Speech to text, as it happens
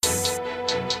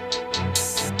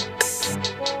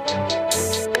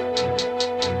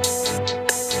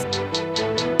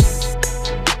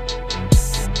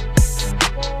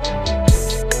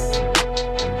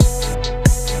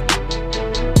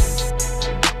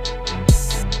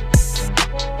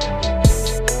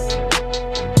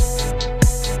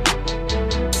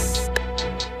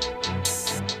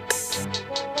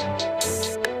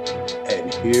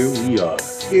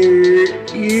Yeah.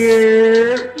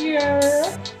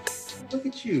 Look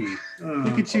at you.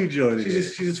 Look at you, Jordan.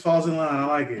 She just falls in line. I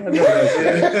like it. I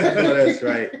know that's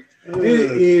right.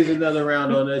 It is another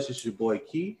round on us. It's your boy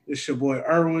Keith. It's your boy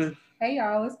Erwin. Hey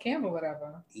y'all, it's Cam or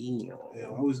whatever. Yeah,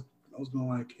 I was gonna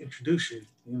like introduce you,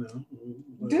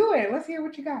 But, do it. Let's hear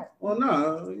what you got. Well,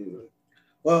 no.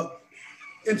 Well,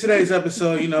 in today's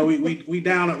episode, we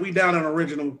down an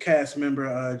original cast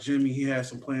member, Jimmy. He has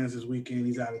some plans this weekend.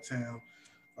 He's out of town.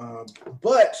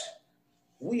 But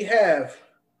we have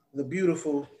the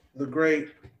beautiful, the great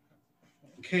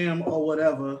Cam or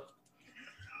whatever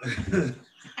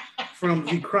from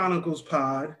the Chronicles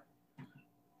Pod.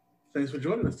 Thanks for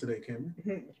joining us today, Cameron.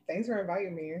 Thanks for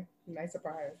inviting me. Nice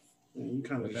surprise. Yeah, you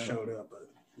kind of just showed up, but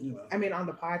I mean, on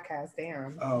the podcast,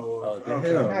 damn. Oh,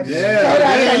 okay.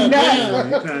 Yeah.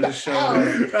 You kind of just showed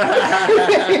up.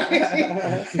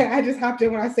 I just hopped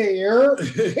in when I say "yer."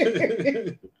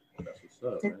 That's what's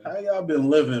up, man. How y'all been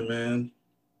living, man?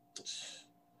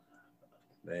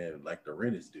 Man, like the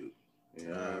rent is due. You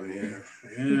know what I mean?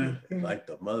 Yeah. Like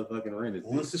the motherfucking rent is due.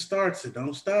 Once it starts, it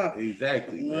don't stop.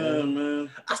 Exactly, man.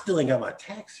 I still ain't got my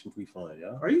tax refund,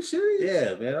 y'all. Are you serious?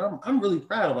 Yeah, man. I'm really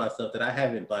proud of myself that I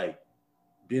haven't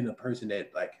been a person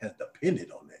that has depended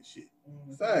on that shit.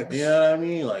 Facts. You know what I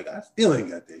mean? Like I still ain't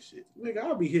got that shit. Nigga,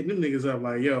 I'll be hitting them niggas up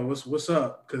like, yo, what's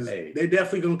up? Because they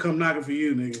definitely gonna come knocking for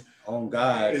you, nigga. On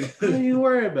God. Don't even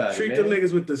worry about Treat it. Treat them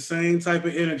niggas with the same type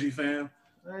of energy, fam.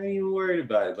 I ain't even worried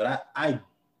about it. But I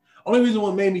only reason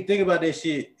what made me think about that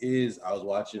shit is I was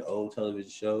watching old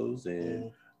television shows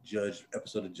and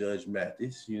episode of Judge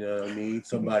Mathis. You know what I mean?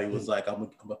 Somebody was like, I'm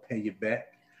gonna pay you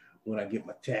back when I get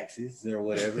my taxes or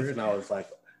whatever. And I was like,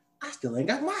 I still ain't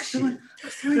got my shit. Yeah.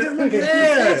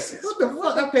 What the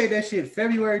fuck? I paid that shit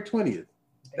February 20th.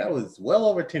 That was well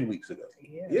over 10 weeks ago.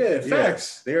 Yeah,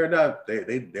 facts. They're not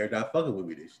fucking with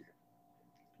me this year.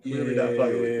 Really not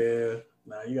fucking with me.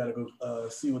 Nah, you gotta go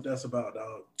see what that's about,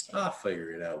 dog. I'll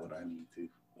figure it out when I need to.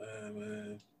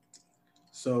 Man.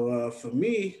 So for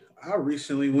me, I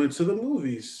recently went to the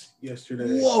movies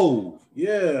yesterday. Whoa.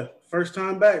 Yeah. First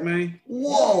time back, man.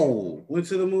 Whoa. Went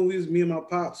to the movies. Me and my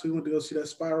pops, we went to go see that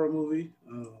Spiral movie.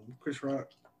 Chris Rock,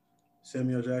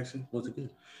 Samuel Jackson. Was it good?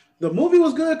 The movie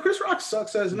was good. Chris Rock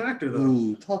sucks as an actor, though.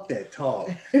 Ooh, talk that talk.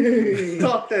 He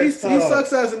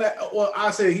sucks as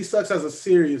I say he sucks as a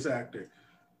serious actor.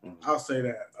 I'll say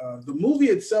that. The movie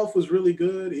itself was really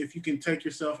good if you can take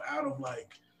yourself out of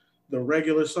the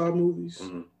regular Saw movies,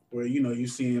 where you're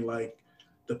seeing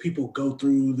the people go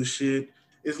through the shit.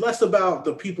 It's less about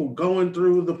the people going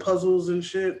through the puzzles and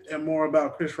shit, and more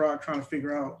about Chris Rock trying to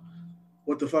figure out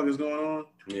what the fuck is going on.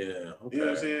 Yeah, okay. You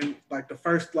know what I'm saying? The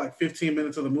first 15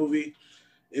 minutes of the movie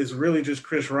is really just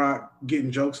Chris Rock getting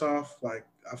jokes off.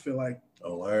 I feel like.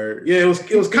 Oh, word. Yeah,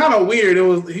 it was kind of weird. It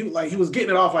was he was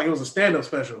getting it off like it was a stand-up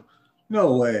special.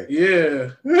 No way.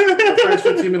 Yeah. The first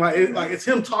 15 minutes, it's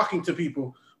him talking to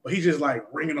people, but he's just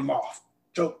ringing them off,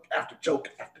 joke after joke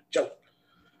after joke.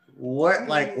 What?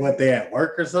 What, they at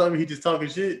work or something? He just talking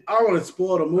shit? I don't want to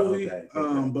spoil the movie,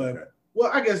 Okay.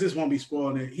 Well, I guess this won't be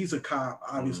spoiling it. He's a cop,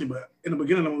 obviously, but in the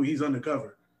beginning of the movie, he's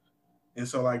undercover, and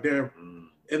so they're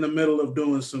in the middle of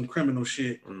doing some criminal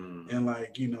shit, and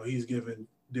he's giving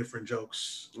different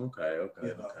jokes. Okay.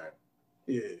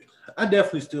 Yeah. I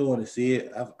definitely still want to see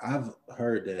it. I've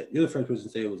heard that you're the first person to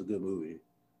say it was a good movie.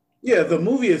 Yeah, the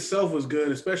movie itself was good,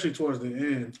 especially towards the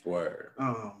end. Word.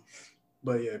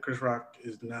 But yeah, Chris Rock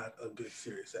is not a good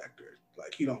serious actor.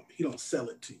 He don't sell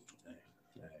it to you.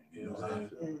 You know what I'm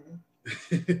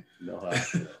saying? No,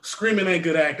 Screaming ain't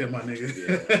good acting, my nigga.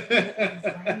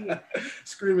 Yeah.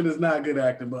 Screaming is not good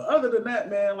acting. But other than that,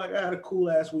 man, I had a cool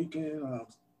ass weekend.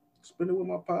 Spent it with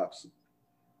my pops.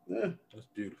 Yeah, that's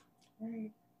beautiful.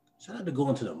 Right. Shout out to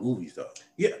going to the movies though.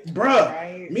 Yeah, bruh.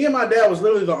 Right. Me and my dad was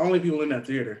literally the only people in that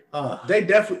theater. They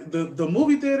definitely the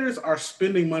movie theaters are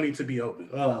spending money to be open.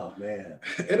 Oh man,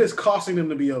 it is costing them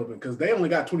to be open because they only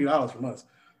got $20 from us.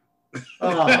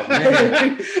 Oh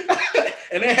man.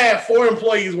 And they had 4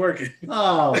 employees working.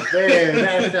 Oh man,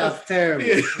 that sounds terrible.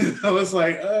 Yeah. I was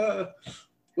like,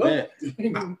 well,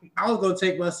 I was gonna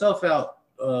take myself out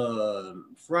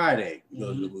Friday to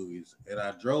go to the movies, and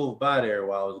I drove by there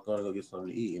while I was gonna go get something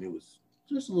to eat, and it was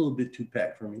just a little bit too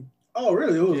packed for me. Oh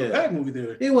really? It was a packed movie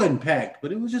theater. It wasn't packed,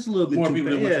 but it was just a little bit more too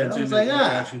people. Packed. I was like,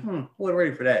 wasn't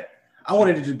ready for that. I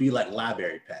wanted it to be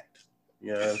library packed.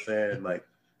 You know what I'm saying?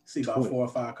 See about 4 or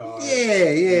 5 cars.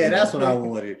 Yeah, that's what I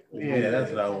wanted. Yeah,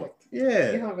 that's what I want.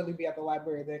 Yeah. You don't really be at the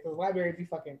library there because the library be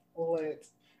fucking lit.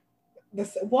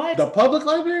 What? The public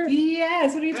library?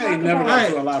 Yes. What are you talking about? Never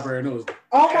gone to a library.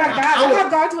 Oh my God. I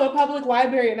have gone to a public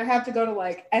library and I have to go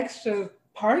to extra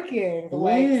parking,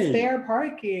 like spare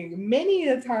parking. Many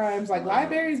a times, like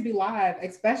libraries be live,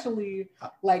 especially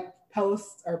like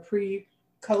post or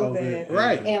pre-COVID,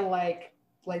 right? And like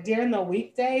during the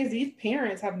weekdays, these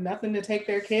parents have nothing to take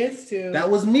their kids to. That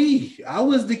was me. I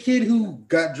was the kid who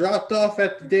got dropped off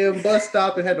at the damn bus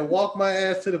stop and had to walk my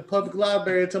ass to the public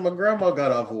library until my grandma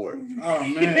got off work. Oh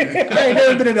man, I ain't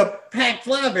never been in a packed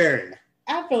library.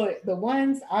 I feel like the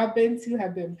ones I've been to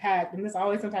have been packed, and there's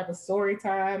always some type of story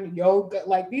time, yoga.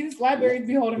 Like these libraries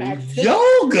be holding activities.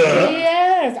 Yoga.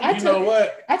 Yes,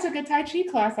 I took a Tai Chi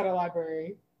class at a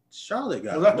library. Charlotte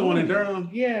got. Was that the one in Durham?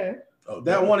 Yeah. Oh,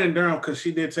 that one in Durham, because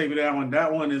she did take me to that one.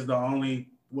 That one is the only.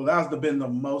 Well, that's been the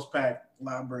most packed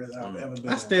library that I've ever been.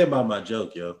 I stand by my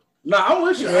joke, yo. Nah, I'm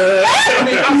with you. I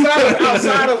mean,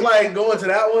 outside of like going to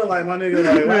that one, like my nigga,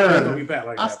 like gonna be packed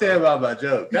like that. I stand by my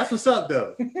joke. That's what's up,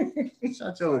 though.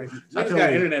 Shut your. I just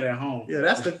got internet at home. Yeah,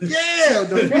 that's the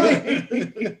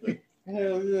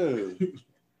Hell yeah.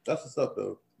 That's what's up,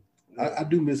 though. I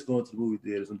do miss going to the movie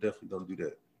theaters. I'm definitely gonna do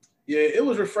that. Yeah, it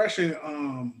was refreshing.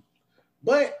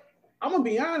 But I'm gonna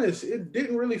be honest, it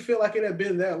didn't really feel like it had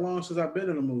been that long since I've been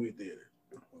in a movie theater.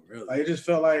 Really? Like it just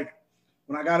felt like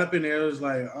when I got up in there, it was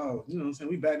like, oh, you know what I'm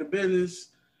saying? We back to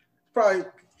business. Probably,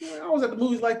 I was at the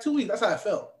movies like 2 weeks. That's how I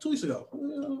felt 2 weeks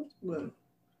ago. But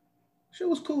shit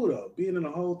was cool though. Being in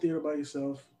a whole theater by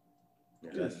yourself.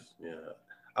 Yeah.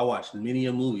 I watched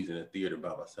many movies in a theater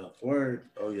by myself. Word.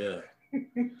 Oh yeah.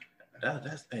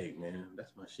 That's hey man,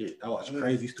 that's my shit. I watched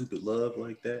Crazy Stupid Love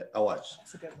like that. I watched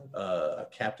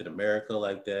Captain America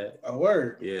like that. A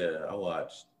word. Yeah, I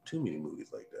watched too many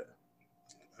movies like that.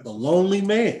 The Lonely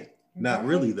Man. Not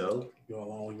really though. You're a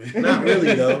lonely man. Not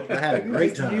really though. I had a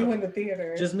great time. You in the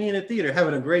theater. Just me in the theater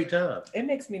having a great time. It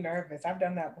makes me nervous. I've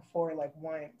done that before, like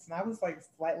once, and I was like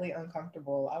slightly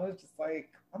uncomfortable. I was just like,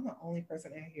 I'm the only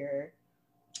person in here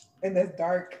in this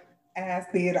dark ass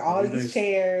theater, all these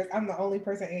chairs. I'm the only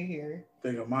person in here.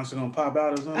 Think a monster gonna pop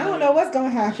out or something? I don't know what's gonna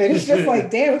happen. It's just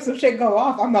like, damn, if some shit go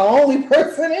off, I'm the only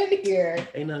person in here.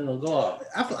 Ain't nothing gonna go off.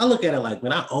 I look at it like,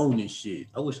 man, I own this shit.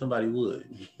 I wish somebody would.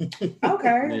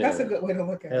 Okay, that's a good way to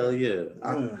look at it. Hell yeah.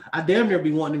 I damn near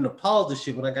be wanting them to pause this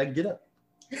shit when I gotta get up.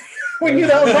 When you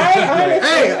don't, right?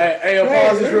 Hey,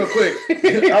 pause this real quick.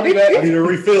 I'll be back. I need to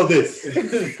refill this.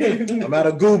 I'm out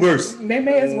of goobers. They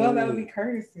may as well. That would be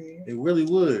courtesy. It really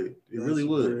would. It really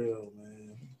would. Real,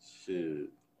 man. Shit.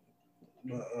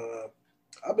 But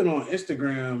I've been on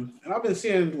Instagram and I've been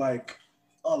seeing like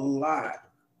a lot.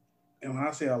 And when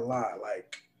I say a lot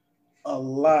of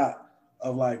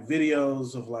like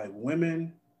videos of like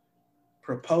women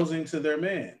proposing to their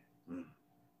man.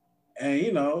 And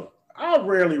you know, I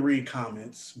rarely read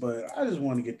comments, but I just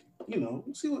want to get, you know,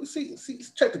 see,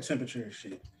 check the temperature and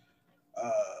shit.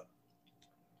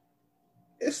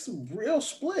 It's real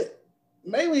split.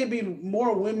 Mainly it'd be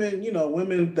more women, you know,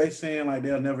 women they saying like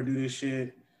they'll never do this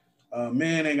shit.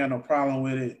 Men ain't got no problem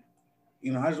with it.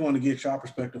 You know, I just want to get y'all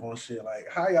perspective on shit. Like,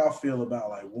 how y'all feel about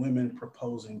like women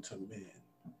proposing to men?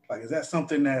 Like, is that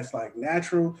something that's like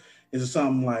natural? Is it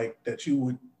something like that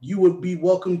you would be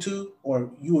welcome to,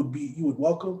 or you would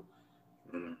welcome?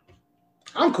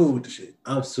 I'm cool with the shit.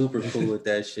 I'm super cool with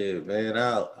that shit, man.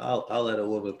 I'll let a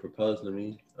woman propose to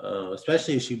me,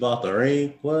 especially if she bought the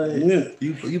ring. What? Yeah.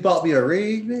 You bought me a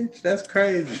ring, bitch? That's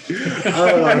crazy. Hey,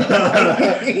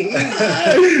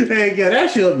 yeah,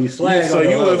 that shit would be swag. So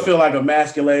you wouldn't feel like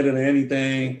emasculated or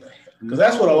anything? Because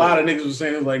that's what a lot of niggas were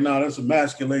saying. It was like, no, that's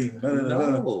emasculating.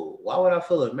 No, why would I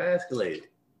feel emasculated?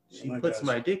 She puts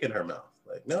my dick in her mouth.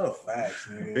 Like, no. Facts,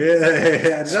 man.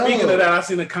 Yeah, Speaking of that, I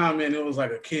seen a comment. It was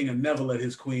like a king and never let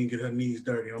his queen get her knees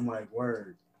dirty. I'm like,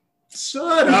 word.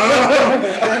 Shut up. I'm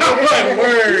like,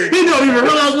 word. He don't even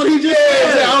realize what he just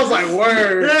said. I was like,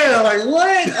 word. Yeah, like,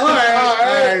 what? All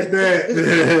right,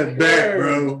 bet,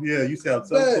 bro. Yeah, you sound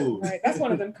so cool. Right. That's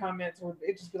one of them comments where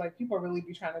it just be like, people really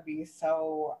be trying to be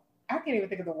so, I can't even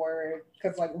think of the word,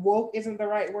 because like woke isn't the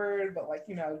right word, but like,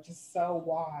 you know, just so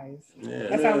wise. Yeah.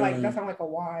 That sound like a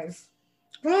wise.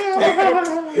 He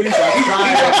thought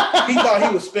he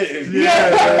was spitting.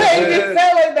 Yeah, he just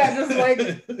felt like that. Just like,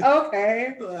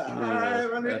 okay,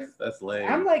 that's lame.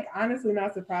 I'm like honestly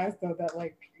not surprised though that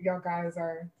like y'all guys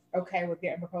are okay with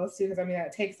getting proposed to, because I mean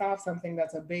that takes off something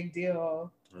that's a big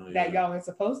deal that y'all are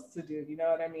supposed to do. You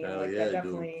know what I mean? Like that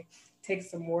definitely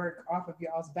takes some work off of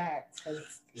y'all's backs,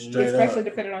 especially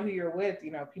depending on who you're with.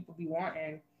 You know, people be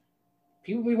wanting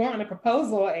a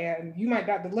proposal, and you might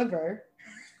not deliver.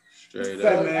 Straight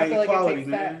up, man, I feel like equality, it takes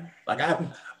man. that. Like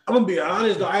I'm gonna be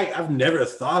honest though, I've never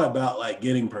thought about like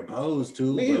getting proposed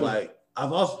to, but like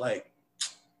I've also like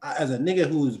as a nigga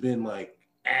who's been like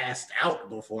asked out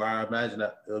before, I imagine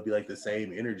that it'll be like the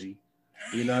same energy.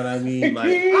 You know what I mean? Like, I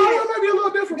might be a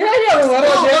little different.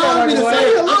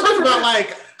 I'm talking about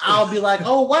like, I'll be like,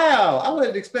 oh wow, I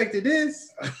wouldn't expected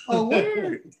this. Oh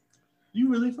weird. You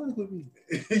really fuck with me.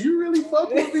 You really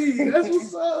fuck with me. That's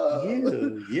what's up.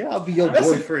 Yeah, I'll be your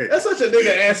boyfriend. That's such a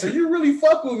nigga answer. You really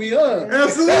fuck with me, huh?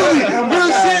 Absolutely.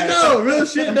 Real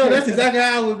shit though. That's exactly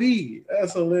how I would be.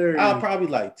 That's hilarious. I'll probably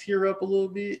like tear up a little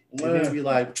bit and then be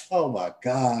like, oh my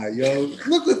God, yo,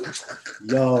 look at,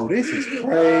 yo, this is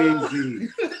crazy.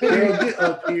 Girl, get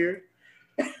up here.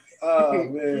 Oh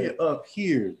man. Get up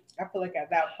here. I feel like at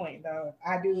that point though,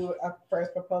 I do a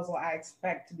first proposal I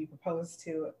expect to be proposed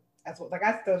to. That's what, like,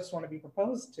 I still just want to be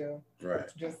proposed to. Right.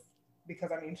 Just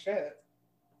because, I mean, shit.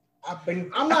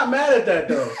 I'm not mad at that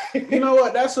though. You know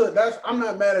what? I'm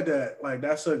not mad at that. Like,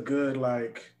 that's a good,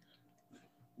 like,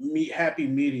 happy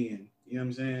median. You know what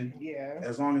I'm saying? Yeah.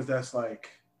 As long as that's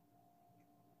like,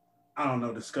 I don't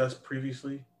know, discussed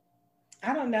previously.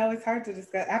 I don't know. It's hard to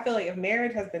discuss. I feel like if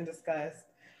marriage has been discussed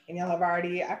and y'all have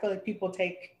already, I feel like people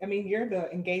take, I mean, you're the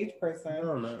engaged person. I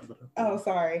don't know. Oh,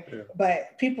 sorry. Yeah.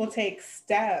 But people take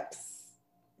steps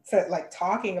to like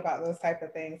talking about those type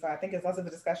of things. So I think it's also the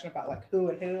discussion about like who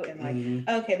and like,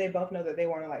 okay, they both know that they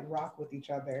want to like rock with each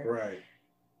other. Right.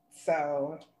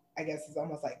 So I guess it's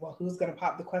almost like, well, who's going to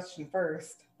pop the question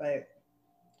first? But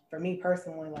for me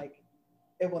personally, like,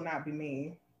 it will not be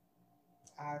me.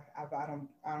 I don't.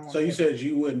 So you said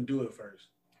you wouldn't do it first?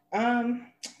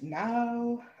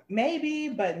 No, maybe,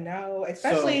 but no.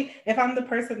 Especially if I'm the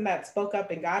person that spoke up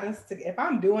and got us to. If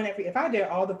I'm doing it, if I did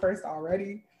all the first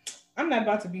already, I'm not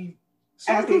about to be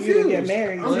asking you to get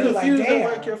married. I'm confused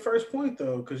at like your first point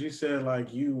though, because you said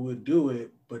like you would do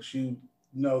it, but you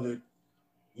know that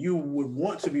you would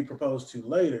want to be proposed to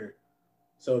later.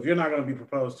 So if you're not going to be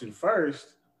proposed to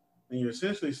first, then you're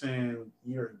essentially saying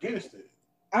you're against it.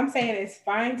 I'm saying it's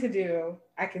fine to do.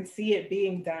 I can see it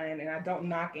being done, and I don't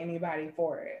knock anybody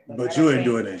for it. Like, but you ain't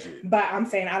doing that shit. But I'm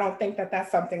saying I don't think that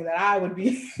that's something that I would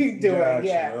be doing. Gotcha.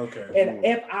 Yeah. Okay. And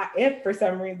if for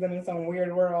some reason in some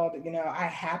weird world, you know, I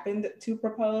happened to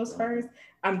propose first,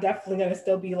 I'm definitely gonna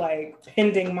still be like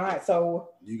pending my. So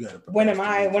you gotta. When am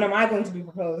I going to be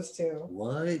proposed to?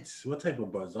 What type of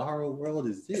bizarro world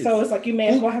is this? So it's like you may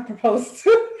as well have proposed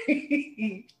to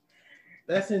me.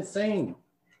 That's insane.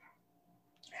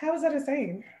 How is that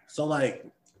insane? So like,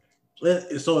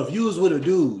 so if you was with a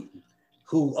dude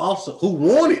who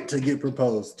wanted to get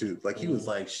proposed to, like he was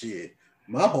like, shit,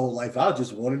 my whole life I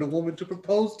just wanted a woman to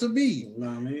propose to me. You know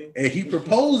what I mean? And he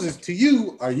proposes to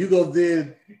you, are you gonna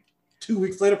then 2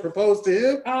 weeks later propose to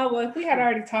him? Well, if we had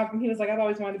already talked and he was like, I've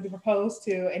always wanted to be proposed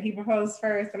to, and he proposed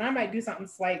first, and I might do something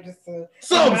slight just to.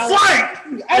 Something slight!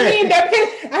 I didn't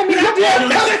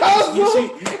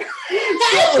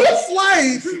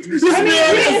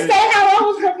say how I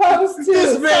was proposed to.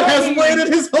 This man has waited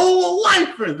his whole life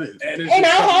for this. And I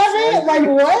haven't? Like,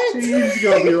 what? He's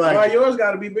gonna be like, why yours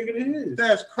gotta be bigger than his?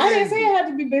 That's crazy. I didn't say it had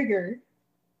to be bigger.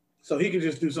 So he could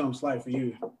just do something slight for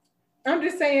you. I'm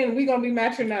just saying we're gonna be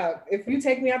matching up. If you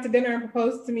take me out to dinner and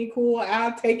propose to me, cool.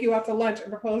 I'll take you out to lunch and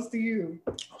propose to you.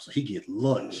 Oh, so he get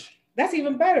lunch. That's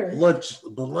even better. Lunch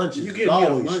is you get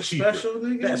always lunch cheaper. special,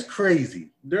 nigga. That's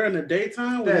crazy. During the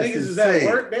daytime when That's niggas is insane.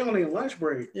 at work, they on their lunch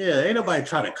break. Yeah, ain't nobody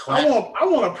trying to clap. I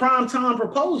want a prime time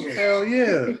proposal. Hell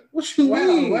yeah. What you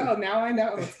mean? Well, now I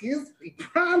know. Excuse me.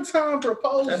 Prime time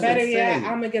proposal. That's better yet,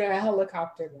 I'm gonna get a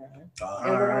helicopter then,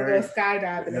 and we're gonna go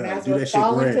skydiving, and as we're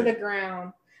falling to the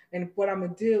ground. And what I'm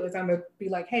gonna do is I'm gonna be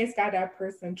like, hey, skydive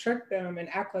person, trick them and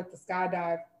act like the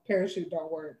skydive parachute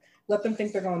don't work. Let them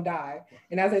think they're gonna die.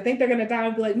 And as they think they're gonna die,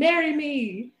 I'll be like, marry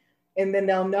me. And then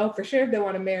they'll know for sure if they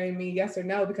want to marry me, yes or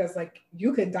no, because like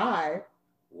you could die.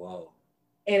 Whoa.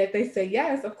 And if they say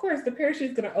yes, of course the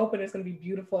parachute's gonna open, it's gonna be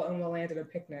beautiful, and we'll land at a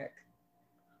picnic.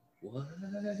 What?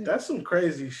 That's some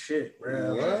crazy shit,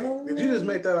 bro. Like, did you just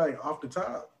make that like off the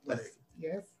top? Like,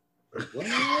 yes.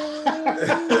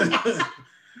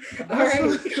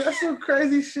 That's some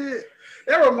crazy shit.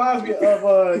 That reminds me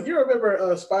of you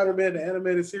remember Spider-Man the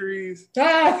animated series?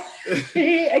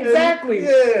 Exactly.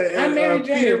 Yeah. I'm Mary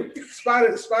Jane.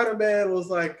 Spider-Man was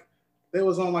like, they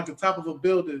was on like the top of a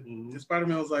building, and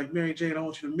Spider-Man was like, Mary Jane, I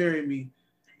want you to marry me.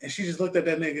 And she just looked at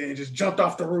that nigga and just jumped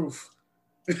off the roof.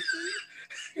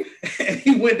 And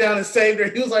he went down and saved her.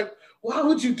 He was like, why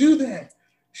would you do that?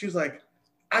 She was like,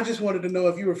 I just wanted to know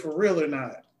if you were for real or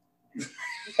not.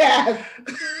 Yeah.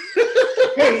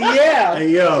 Hey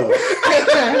yo.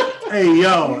 Hey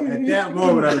yo. At that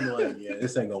moment, I was like, yeah,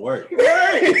 this ain't gonna work.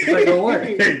 This ain't gonna work.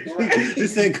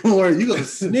 This ain't gonna work. You gonna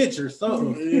snitch or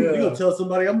something. Yeah. You gonna tell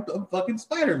somebody I'm fucking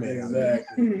Spider-Man.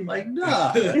 Exactly. Like,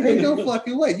 nah, ain't no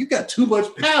fucking way. You got too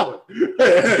much power. You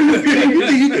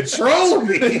think you control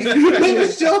me? Let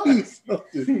me show you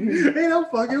something. Ain't no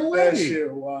fucking way. That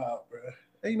shit wild, bro.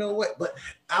 Ain't no way. But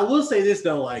I will say this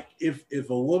though, like if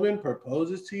a woman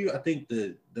proposes to you, I think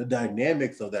the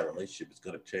dynamics of that relationship is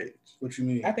gonna change. What you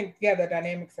mean? I think the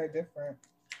dynamics are different.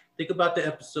 Think about the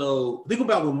episode. Think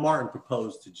about when Martin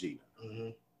proposed to Gina. Mm-hmm.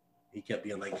 He kept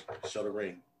being like, "Show the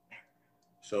ring,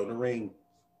 show the ring."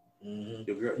 Mm-hmm.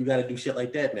 Your girl, you got to do shit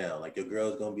like that now. Like your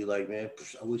girl's gonna be like, "Man,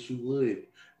 I wish you would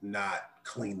not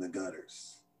clean the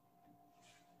gutters.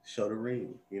 Show the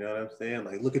ring." You know what I'm saying?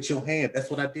 Like, look at your hand. That's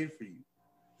what I did for you.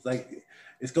 It's like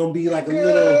it's gonna be like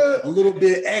a little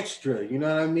bit extra. You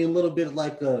know what I mean? A little bit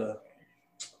like I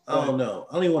don't know.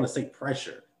 I don't even want to say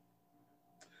pressure.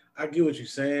 I get what you're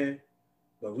saying,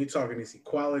 but we talking this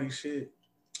equality shit.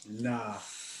 Nah,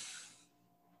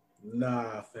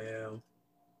 fam.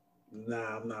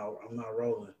 Nah, I'm not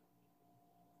rolling.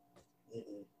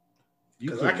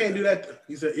 Because I can't do that.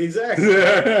 He said, exactly.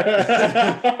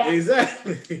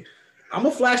 Exactly. I'm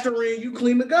gonna flash the ring. You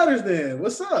clean the gutters. Then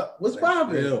what's up? What's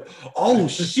poppin'? Oh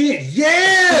shit!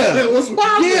 Yeah. What's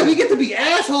poppin'? Yeah, we get to be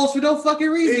assholes for no fucking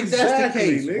reason. Exactly, That's the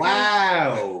case. nigga.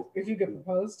 Wow. If you get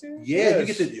proposed to? Yeah, you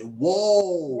get to.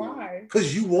 Whoa. Why?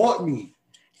 Because you want me.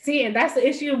 See, and that's the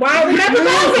issue. Why we never know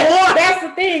that? That's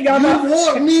the thing, y'all. You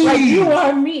want me. Like you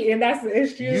want me, and that's the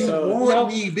issue. You want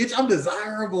me, bitch. I'm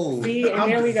desirable. See,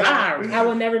 and there we go. I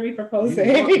will never be proposing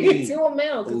to a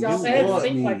male because y'all said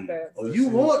think like that. Oh, you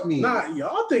want me? Nah,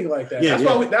 y'all think like that. Yeah,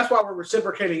 that's why we're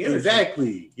reciprocating energy.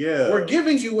 Exactly. Yeah. We're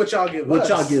giving you what y'all give us. What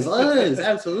y'all give us.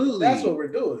 Absolutely. That's what we're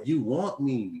doing. You want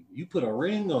me. You put a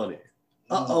ring on it.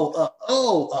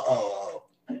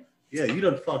 Yeah, you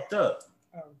done fucked up.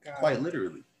 Oh God. Quite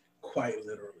literally.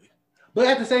 But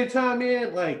at the same time,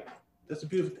 man, like that's a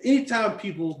beautiful. Anytime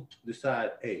people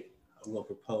decide, hey, I'm gonna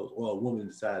propose, or a woman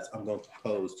decides I'm gonna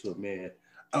propose to a man,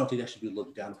 I don't think that should be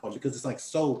looked down upon because it's like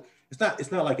so. It's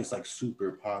not like it's like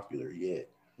super popular yet.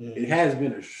 Mm-hmm. It has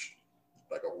been a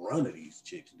run of these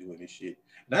chicks doing this shit,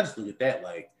 and I just look at that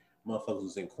like motherfuckers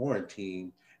was in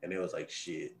quarantine and they was like,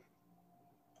 shit,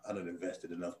 I done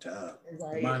invested enough time.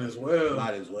 Right. Might as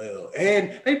well.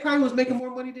 And they probably was making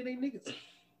more money than they niggas.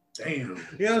 Damn. You know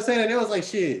what I'm saying? And it was like,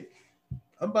 shit,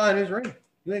 I'm buying this ring.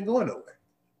 You ain't going nowhere.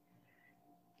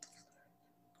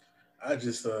 I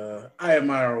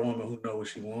admire a woman who knows what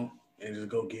she wants and just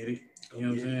go get it. You know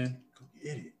what I'm saying? Go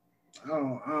get it. I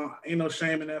don't, ain't no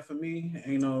shame in that for me.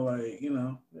 Ain't no like, it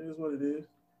is what it is.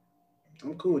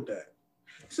 I'm cool with that.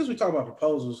 Since we talk about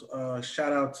proposals,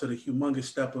 shout out to the humongous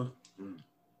stepper.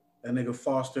 That nigga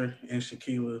Foster and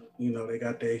Shaquilla, they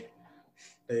got they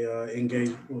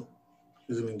engaged.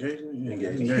 Is it engagement?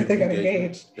 Engaged. They got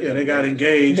engaged. Yeah, they got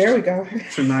engaged. There we go.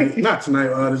 Tonight. Not tonight,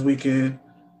 this weekend.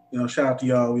 Shout out to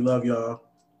y'all. We love y'all.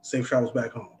 Safe travels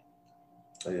back home.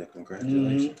 Oh yeah,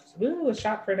 congratulations. Ooh, a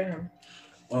shot for them.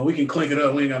 Well, we can clink it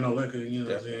up. We ain't got no liquor, you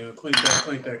know what I'm saying? Clink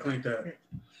that.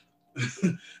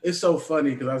 It's so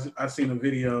funny because I seen a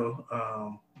video.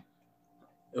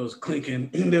 It was clinking.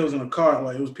 There was in a car,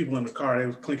 like it was people in the car. They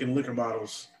was clinking liquor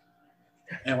bottles,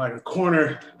 and like a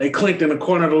corner, they clinked in the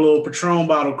corner. The little Patron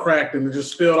bottle cracked and it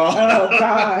just spilled all. Oh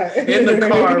God! In the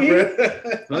car, bro.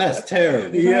 Well, that's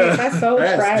terrible. Yeah, that's so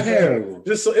tragic. Terrible.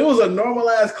 Just so it was a normal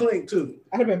ass clink too.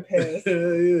 I'd have been pissed.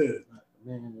 Yeah.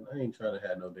 Man, I ain't trying to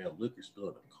have no damn liquor spill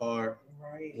in the car.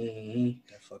 Right. Mm-hmm.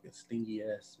 That fucking stingy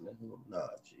ass smell. Nah,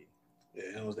 G.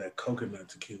 Yeah, it was that coconut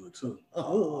tequila too.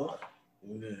 Oh.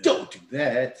 Yeah. Don't do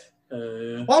that.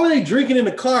 Why were they drinking in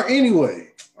the car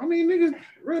anyway? I mean,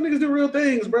 real niggas do real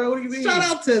things, bro. What do you mean? Shout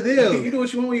out to them. You do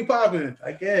what you want when you popping.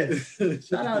 I guess.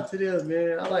 Shout out to them,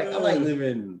 man. I like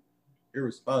living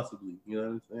irresponsibly. You know what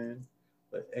I'm saying?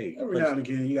 But hey, every now and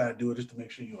again, you gotta do it just to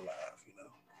make sure you're alive.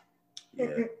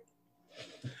 Yeah.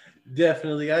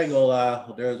 Definitely. I ain't gonna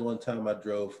lie. There was one time I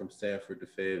drove from Sanford to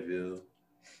Fayetteville.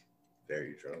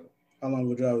 Very drunk. How long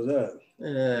of a drive was that?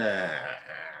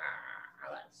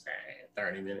 Let's say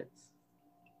 30 minutes.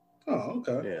 Oh,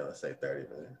 okay. Yeah, let's say 30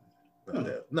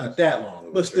 minutes. Not that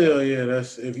long. But still, yeah,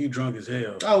 that's if you drunk as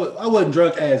hell. I wasn't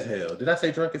drunk as hell. Did I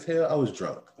say drunk as hell? I was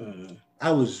drunk.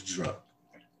 I was drunk.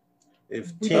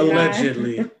 If 10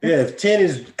 allegedly. Yeah, if 10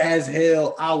 is as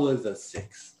hell, I was a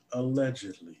 6.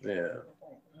 Allegedly. Yeah.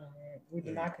 We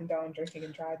do not condone drinking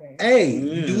and driving. Hey,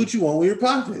 do what you want with your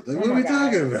pocket. Like, what are we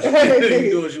talking about?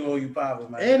 You do what you want with your pocket,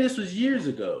 man. And this was years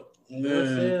ago. You know what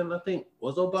I'm saying? I think,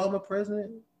 was Obama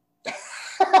president?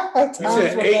 You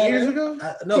said 8 years ago?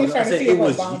 No, I said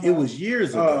it was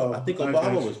years ago. I think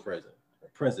Obama was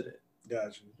president.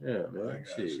 Gotcha. Yeah, man.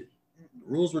 Shit.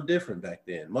 Rules were different back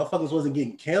then. Motherfuckers wasn't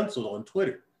getting canceled on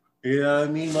Twitter. You know what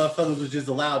I mean? Motherfuckers was just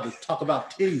allowed to talk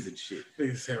about titties and shit.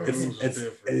 It's say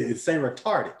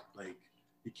retarded. Like,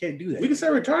 you can't do that. We can say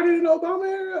retarded in the Obama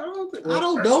era? I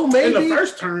don't know, maybe. In the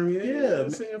first term, yeah.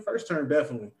 I'm saying first term,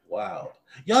 definitely. Wow.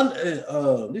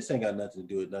 Y'all, this ain't got nothing to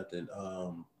do with nothing.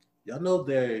 Y'all know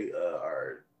they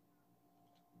are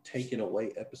taking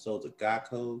away episodes of God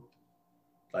Code,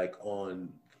 like on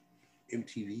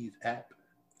MTV's app.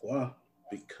 Wow.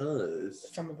 Because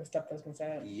some of the stuff that's been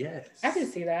said. Yes. I can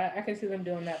see that. I can see them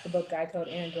doing that for both Guy Code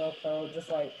and Girl Code.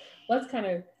 Just like, let's kind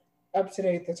of up to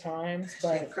date the times.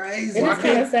 But crazy. It is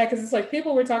kind of sad because it's like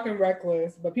people were talking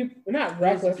reckless, but people not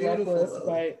reckless,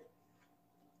 but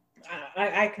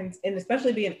I can, and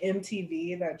especially being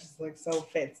MTV, that just like so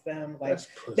fits them. Like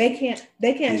they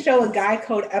can't show a Guy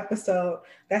Code episode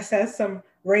that says some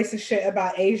racist shit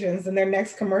about Asians, and their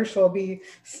next commercial will be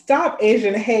 "Stop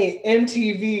Asian Hate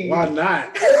MTV." Why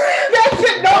not?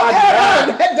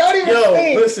 That don't even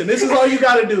think. Listen, this is all you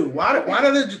got to do. Why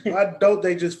don't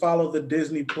they just follow the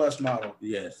Disney Plus model?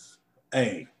 Yes.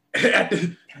 Hey,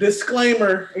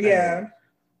 disclaimer. Yeah.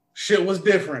 Shit was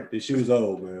different. This shit was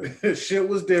old, man. Shit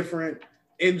was different.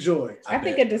 Enjoy. I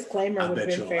think a disclaimer would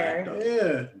be fair.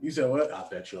 Yeah. You said what? I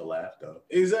bet you'll laugh though.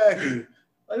 Exactly.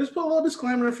 Like, just put a little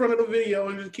disclaimer in front of the video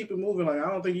and just keep it moving. Like, I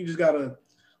don't think you just gotta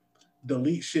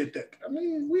delete shit that. I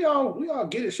mean, we all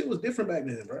get it. Shit was different back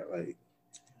then, bro. Like,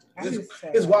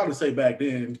 it's wild to say back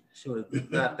then. Sure,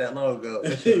 not that long ago.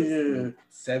 Yeah.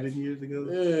 7 years ago.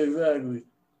 Yeah, exactly.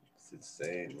 It's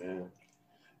insane, man.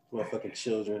 Motherfucking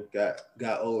children got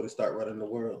old and start running the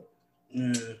world.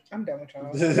 Yeah. I'm done with y'all.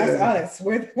 That's us.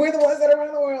 We're the ones that are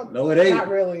running the world. No, it ain't. Not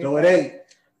really. No, it ain't.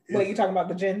 Wait, you talking about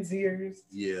the Gen Zers?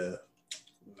 Yeah.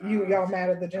 Y'all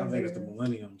mad at the Gen Zers? I think it's the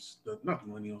millennials. Not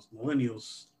the millennials.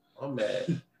 Millennials. I'm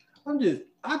mad. I'm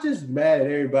just mad at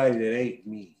everybody that ain't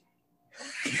me.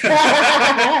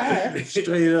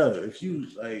 Straight up. If you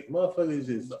like motherfuckers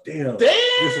just damn.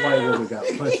 This white woman got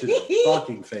punched in the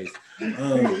fucking face.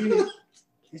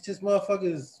 It's just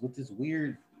motherfuckers with this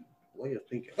weird way of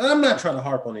thinking. But I'm not trying to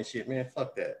harp on this shit, man.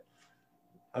 Fuck that.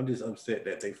 I'm just upset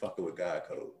that they fucking with God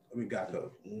Code.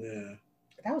 Yeah.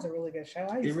 That was a really good show.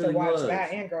 I used to watch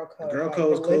that and Girl Code. Girl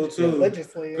Code was cool too.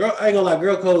 Religiously. I ain't gonna lie,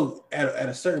 Girl Code at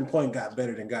a certain point got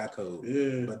better than God Code.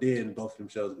 Yeah. But then both of them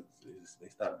shows they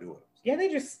stopped doing it. Yeah, they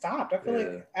just stopped. I feel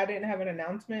like I didn't have an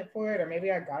announcement for it, or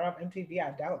maybe I got off MTV.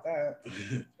 I doubt that.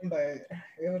 But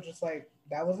it was just like,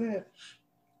 that was it.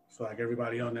 So like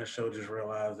everybody on that show just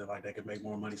realized that like they could make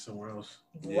more money somewhere else.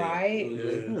 Right?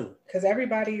 Because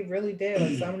everybody really did.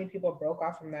 Like so many people broke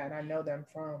off from that, and I know them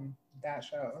from that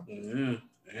show. Yeah.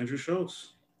 Andrew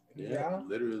Schultz. Yeah.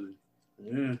 Literally.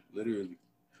 Yeah. Literally.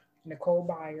 Nicole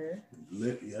Byer.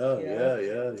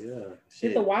 Yeah.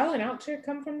 Did the Wild 'N Out chick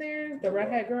come from there? The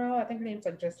redhead girl? I think her name's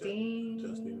like Justine.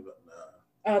 Justine, nah.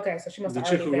 Oh, okay, so she must have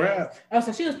already been. Rap. Oh,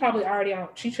 so she was probably already on.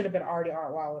 She should have been already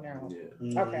on Wild 'N Out.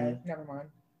 Yeah. Okay, never mind.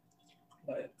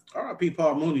 But R.I.P.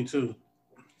 Paul Mooney too.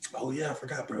 Oh yeah, I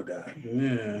forgot bro died.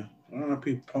 Yeah.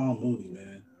 R.I.P. Paul Mooney,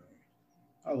 man.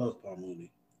 I love Paul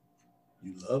Mooney.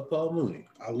 You love Paul Mooney?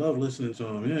 I love listening to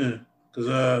him, yeah.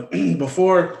 Because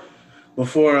before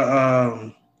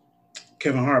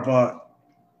Kevin Hart bought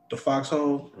the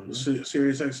Foxhole,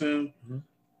 Sirius XM,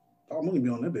 Paul Mooney be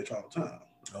on that bitch all the time.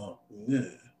 Oh. Yeah.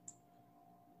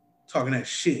 Talking that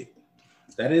shit.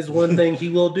 That is one thing he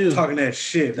will do. Talking that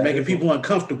shit, making people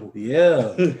uncomfortable.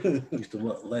 Yeah. Used to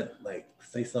let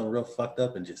say something real fucked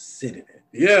up and just sit in it.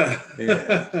 Yeah.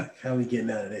 How we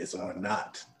getting out of this or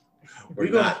not? We're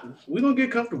gonna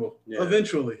get comfortable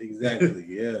eventually. Exactly.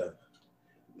 Yeah.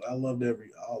 I loved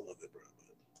all of it, bro.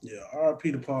 Yeah,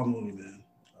 R.I.P. to Paul Mooney, man.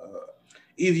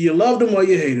 Either you loved him or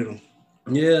you hated him.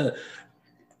 Yeah.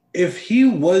 If he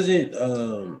wasn't,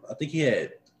 I think he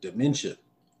had dementia.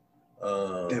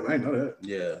 Damn, I didn't know that.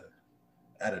 Yeah.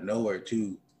 Out of nowhere,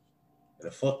 too. And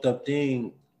the fucked up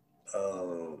thing,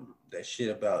 that shit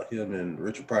about him and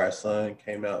Richard Pryor's son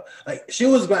came out. Like, shit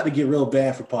was about to get real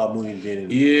bad for Paul Mooney, and then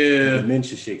the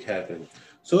dementia shit happened.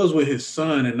 So it was with his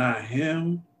son and not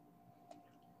him?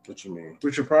 What you mean?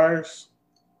 Richard Pryor's?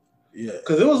 Yeah.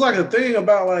 Because it was like a thing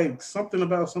about like something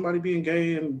about somebody being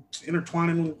gay and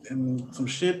intertwining and some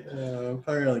shit.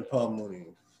 Apparently Paul Mooney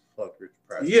fucked Richard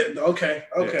Pryor. Yeah, okay.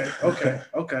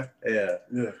 Yeah.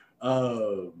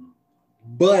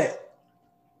 But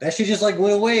that shit just like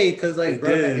went away because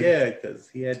because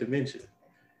he had dementia.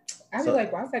 I'd be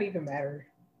like, why does that even matter?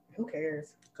 Who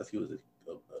cares? Because he was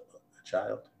a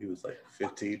child. He was like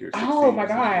 15 or 16. Oh my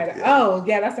God. Yeah. Oh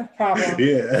yeah, that's a problem.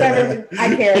 Yeah.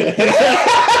 I care.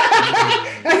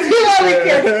 I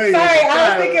care. Sorry,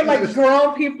 I was thinking like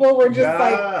grown people were just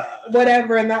like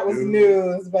whatever, and that was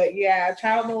news. But yeah,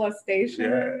 child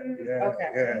molestation.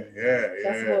 Okay.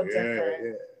 That's a little different.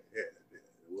 Yeah. It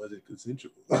wasn't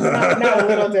consensual. Not a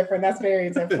little different. That's very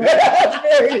different.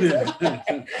 That's very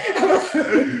different.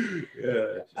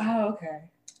 Yeah. Oh, okay.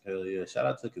 Hell yeah. Shout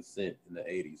out to consent in the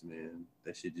 80s, man.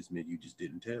 That shit just meant you just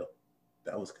didn't tell.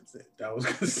 That was consent. That was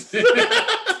consent.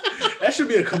 That should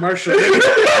be a commercial.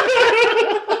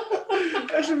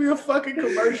 That should be a fucking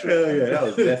commercial. Hell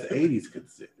yeah. That's 80s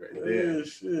consent right there. Yeah,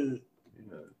 shit.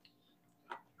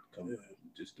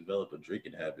 Just develop a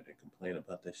drinking habit and complain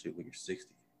about that shit when you're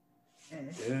 60. Yeah.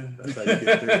 That's how you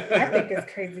get through it. I think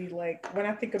it's crazy. Like when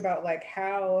I think about like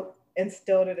how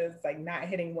instilled it is, like not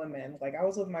hitting women. Like I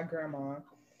was with my grandma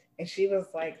and she was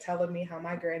like telling me how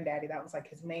my granddaddy, that was like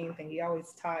his main thing. He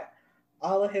always taught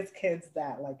all of his kids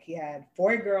that, like he had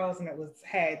 4 girls and it was,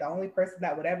 hey, the only person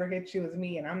that would ever hit you is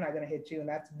me and I'm not going to hit you. And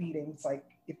that's beatings. Like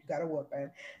if you got a whooping.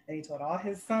 And he told all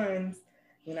his sons,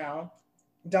 you know,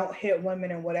 don't hit women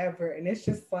and whatever. And it's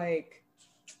just like,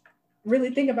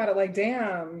 really think about it. Like,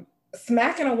 damn,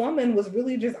 smacking a woman was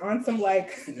really just on some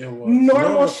like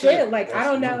normal shit. Like, I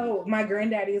don't know my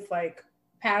granddaddy's like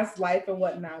past life and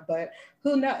whatnot, but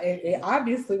who knows? It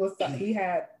obviously was, he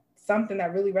had something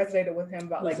that really resonated with him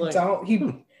about like don't, he I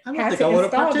don't think I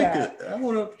want to partake in. I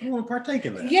want to partake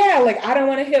in that. Yeah, like I don't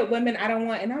want to hit women. I don't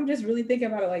want, and I'm just really thinking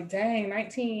about it like, dang, the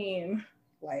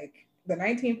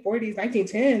 1940s,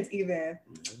 1910s even,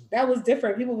 that was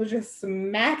different. People were just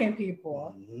smacking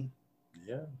people.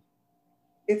 Yeah.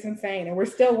 It's insane. And we're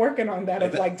still working on that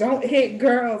of like, don't hit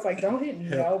girls, like don't hit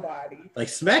nobody. Like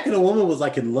smacking a woman was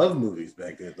like in love movies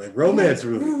back then, like romance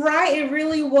movies. Right, it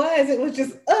really was. It was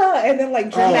just, and then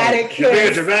like dramatic kiss.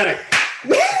 Very dramatic.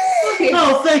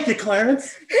 Oh, thank you,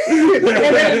 Clarence. And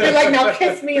then it'd be like, now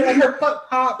kiss me, and like her foot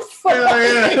pops.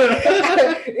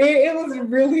 It was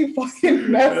really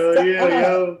fucking messed up.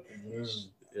 Yeah,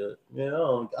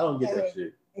 I don't get that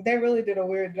shit. They really did a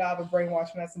weird job of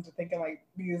brainwashing us into thinking like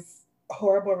these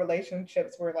horrible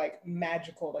relationships were like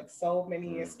magical, like so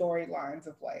many storylines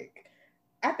of like,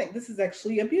 I think this is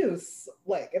actually abuse.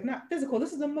 Like, if not physical,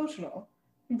 this is emotional,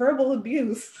 verbal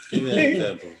abuse.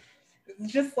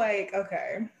 Just like,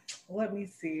 okay, let me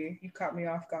see. You caught me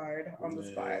off guard on the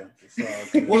spot.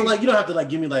 Well, like you don't have to like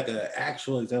give me like an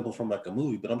actual example from like a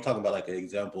movie, but I'm talking about like an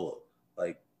example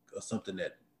like of something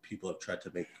that people have tried to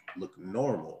make look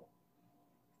normal.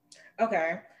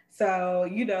 Okay, so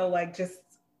you know, like just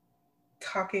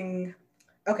talking.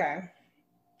 Okay,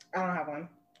 I don't have one.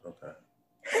 Okay.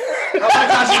 I like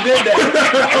how she did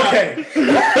that. Okay.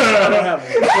 I don't have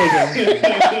one.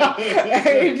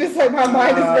 Okay. Just like my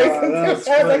mind is racing too fast.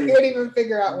 I can't even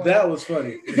figure out one. That was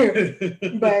funny.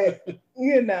 But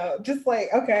you know, just like,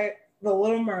 okay, The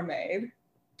Little Mermaid.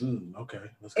 Okay.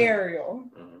 Let's go. Ariel.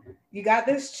 You got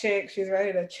this chick, she's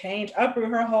ready to change,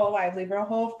 uproot her whole life, leave her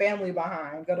whole family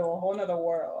behind, go to a whole nother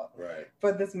world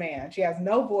for this man. She has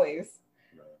no voice.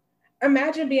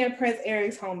 Imagine being Prince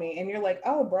Eric's homie and you're like,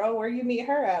 oh, bro, where you meet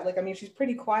her at? Like, I mean, she's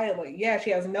pretty quiet. Like, yeah, she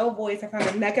has no voice. I found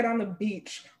her naked on the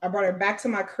beach. I brought her back to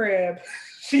my crib.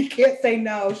 She can't say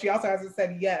no. She also hasn't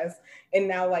said yes. And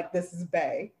now, like, this is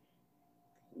bae.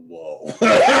 Whoa.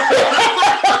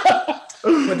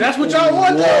 But that's what y'all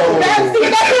want. That's the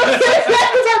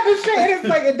type of shit. It's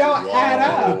like, it don't add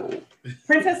up.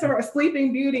 Princess or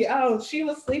Sleeping Beauty. Oh, she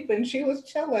was sleeping. She was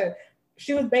chilling.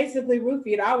 She was basically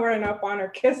roofied. I ran up on her,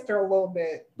 kissed her a little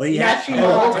bit. But yeah, she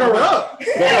woke her up.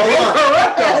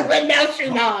 But now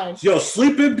she's mine. Yo,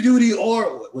 Sleeping Beauty,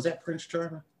 or was that Prince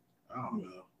Charming? I don't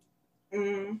know.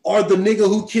 Or the nigga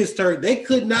who kissed her. They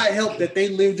could not help that they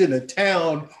lived in a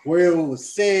town where it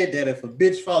was said that if a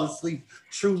bitch fall asleep,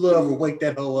 true love will wake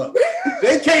that hoe up.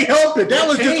 They can't help it. That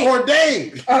was just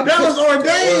ordained. That was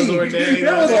ordained.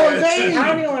 I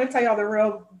don't even want to tell y'all the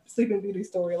real Sleeping Beauty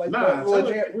story, like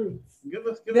legit roots.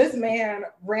 This man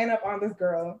ran up on this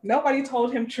girl. Nobody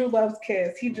told him true love's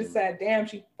kiss. He just said, damn,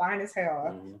 she fine as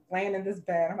hell. Laying in this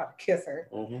bed. I'm about to kiss her.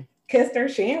 Kissed her.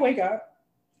 She didn't wake up.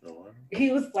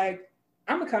 He was like,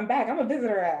 I'm going to come back. I'm going to visit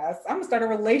her ass. I'm going to start a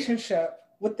relationship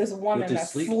with this woman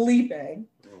that's sleeping.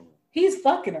 He's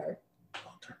fucking her.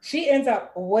 She ends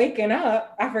up waking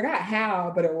up. I forgot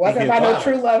how, but it wasn't by no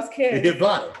true love's kiss. He hit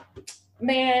bottom.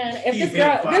 Man, if this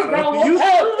girl woke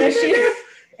up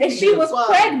and she was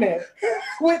pregnant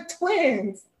with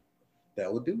twins.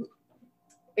 That would do it.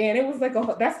 And it was like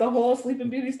that's the whole Sleeping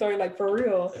Beauty story, like for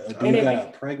real.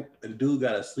 A dude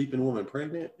got a sleeping woman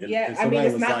pregnant. And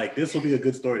somebody was like, "This will be a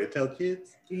good story to tell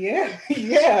kids." Yeah,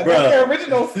 that's the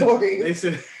original story. They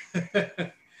said.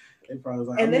 They probably was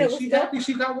like, and then it was happy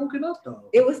she got woken up though.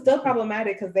 It was still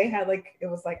problematic because they had it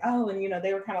was like, oh, and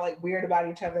they were kind of like weird about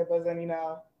each other, but then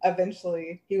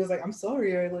eventually he was like, I'm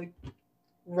sorry, I like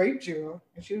raped you,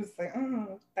 and she was like,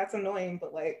 oh, that's annoying,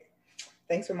 but like,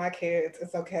 thanks for my kids,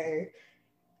 it's okay.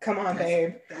 Come on,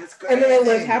 babe. That's great. And then they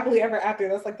lived happily ever after.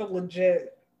 That's like the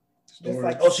legit. Story. Just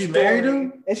like she married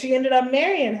him, and she ended up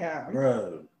marrying him.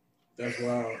 Bro, that's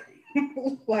wild.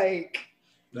 Like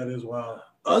that is wild.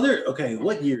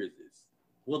 What year is this?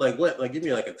 Well, give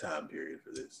me like a time period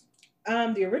for this.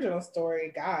 The original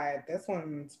story, God, this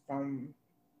one's from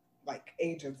like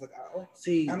ages ago.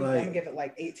 See, I'm gonna give it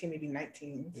like 18, maybe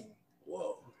 19.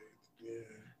 Whoa. Yeah.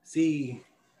 See,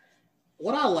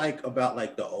 what I like about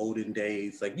like the olden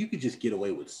days, like you could just get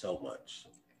away with so much,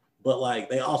 but like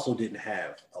they also didn't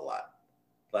have a lot.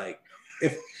 Like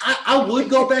if I would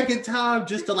go back in time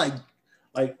just to like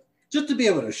just to be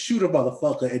able to shoot a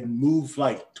motherfucker and move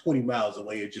like 20 miles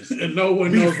away and just and no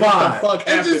one knows what the fuck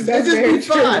happened. It just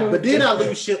be fine. But then I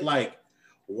lose shit like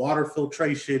water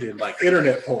filtration and like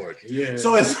internet porn. Yeah.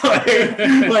 So it's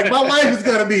like my life is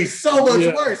gonna be so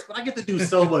much worse, but I get to do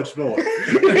so much more.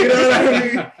 You know what I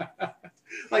mean?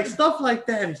 Like stuff like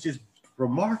that is just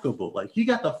remarkable. Like you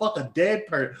got to fuck a dead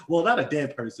person. Well, not a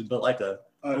dead person, but like a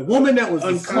woman that was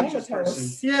unconscious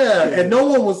person. Yeah, and no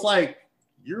one was like,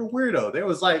 you're a weirdo. They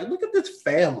was like, look at this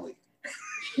family.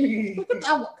 Look at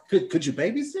that. Could you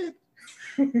babysit?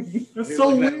 That's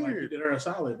so weird. Like you did her a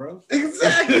solid, bro.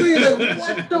 Exactly. Like,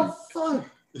 what the fuck?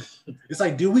 It's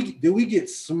like, do we get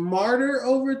smarter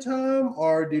over time,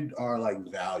 or did our like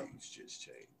values just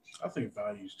change? I think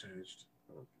values changed.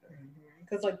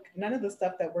 Because like none of the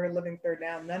stuff that we're living through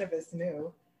now, none of it's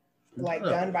new. Like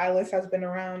gun violence has been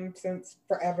around since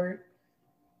forever.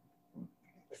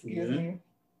 Excuse me.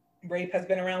 Rape has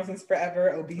been around since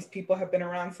forever. Obese people have been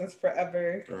around since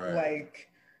forever. Right. Like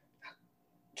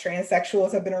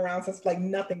transsexuals have been around since like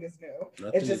nothing is new.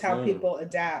 It's just how people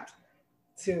adapt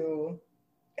to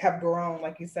have grown.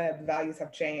 Like you said, values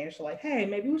have changed. Like, hey,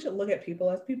 maybe we should look at people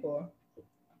as people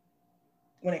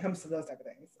when it comes to those type of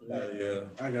things. But, yeah,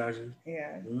 I got you.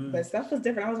 Yeah, but stuff was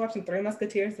different. I was watching Three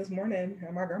Musketeers this morning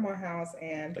at my grandma's house,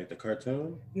 and like the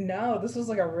cartoon. No, this was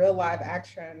like a real live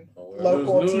action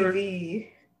local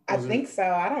TV. I think so.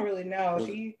 I don't really know.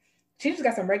 She just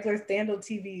got some regular standard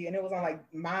TV, and it was on like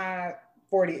my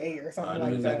 48 or something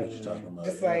like exactly that. What you're talking about.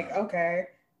 Just like okay,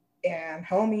 and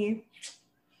homie,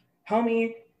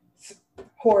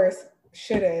 horse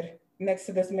shitted next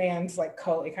to this man's like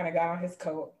coat. It kind of got on his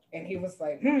coat, and he was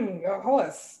like, your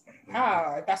horse.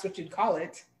 If that's what you'd call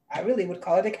it. I really would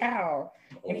call it a cow.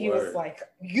 And he was like,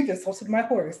 you've insulted my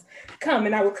horse. Come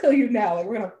and I will kill you now. Like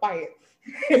we're gonna fight.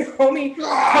 And homie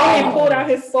pulled out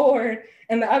his sword,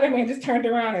 and the other man just turned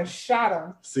around and shot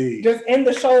him. Just in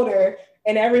the shoulder,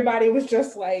 and everybody was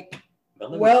just like,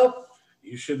 well,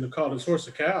 you shouldn't have called his horse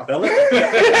a cow. Now let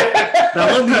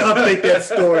me update that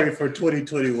story for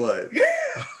 2021.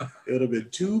 It would have been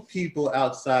two people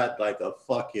outside like a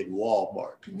fucking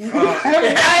Walmart.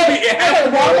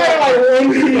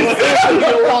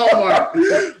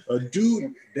 Walmart. A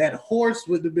dude, that horse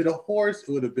wouldn't have been a horse. It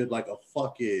would have been like a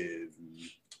fucking,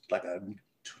 like a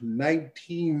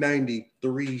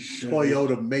 1993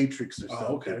 Toyota Matrix or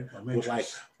something. Okay.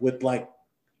 With like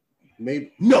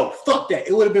maybe no, fuck that.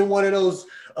 It would have been one of those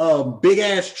big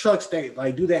ass trucks that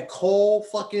like do that coal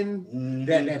fucking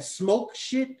that smoke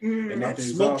shit and that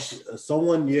smoke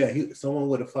someone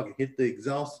would have fucking hit the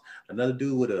exhaust. Another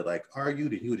dude would have like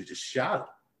argued, and he would have just shot him.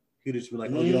 He'd have just been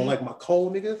like, oh, you don't like my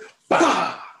coal, nigga?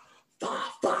 Bah!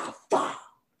 Bah, bah, bah.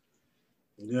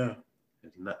 Yeah.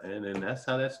 And then that's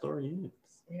how that story ends.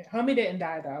 Yeah, homie didn't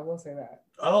die though. I will say that.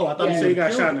 Oh, I thought you said he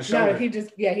got shot in the shoulder. No, he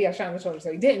got shot in the shoulder,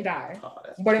 so he didn't die.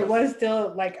 But it was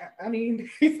still like, I mean,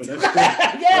 but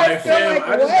that's still,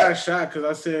 I just got shot because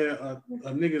I said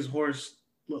a nigga's horse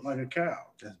looked like a cow.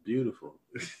 That's beautiful.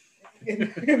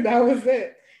 And that was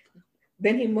it.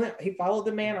 Then he followed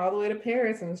the man all the way to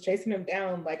Paris and was chasing him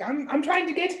down. Like, I'm trying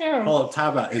to get him. Hold on,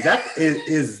 time out. Is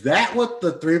that what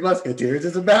the Three Musketeers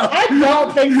is about? I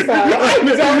don't think so.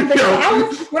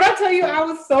 When I tell you, I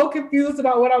was so confused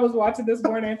about what I was watching this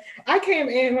morning. I came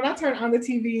in, when I turned on the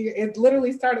TV, it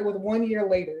literally started with 1 year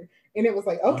later. And it was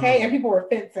like, okay. And people were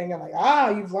fencing. I'm like,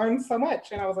 you've learned so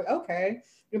much. And I was like, okay.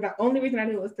 And the only reason I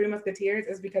knew it was Three Musketeers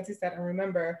is because he said, and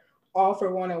remember, all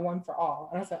for one and one for all.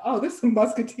 And I said, oh, this is some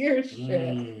Musketeer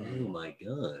shit. Oh my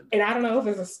God. And I don't know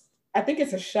if I think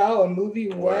it's a show, a movie,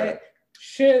 what,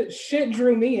 Shit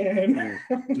drew me in.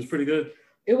 It was pretty good.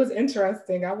 It was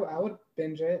interesting. I would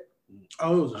binge it.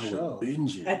 Oh, it was a show.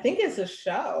 Binge it. I think it's a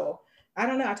show. I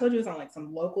don't know. I told you it was on like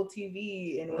some local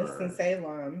TV in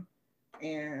Winston-Salem.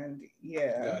 And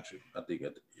yeah. Got you. I think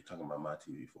you're talking about My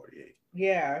TV 48.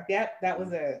 Yeah, that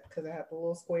was it. Because it had the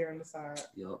little square on the side.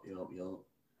 Yup.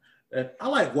 And I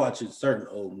like watching certain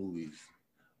old movies.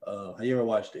 Have you ever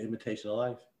watched The Imitation of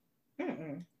Life?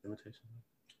 Mm-mm. Imitation of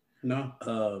Life?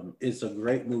 No. It's a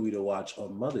great movie to watch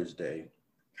on Mother's Day.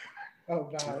 Oh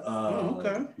God.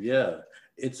 Okay. Yeah.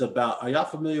 It's about, are y'all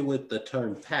familiar with the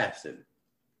term passing?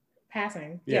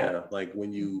 Passing. Yeah. Like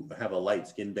when you have a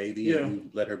light-skinned baby and you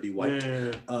let her be white.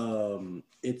 Yeah.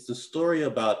 It's a story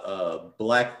about a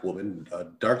black woman, a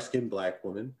dark-skinned black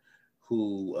woman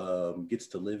who gets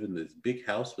to live in this big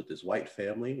house with this white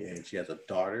family, and she has a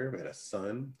daughter and a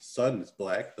son. Son is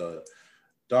black. The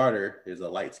daughter is a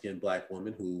light-skinned black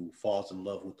woman who falls in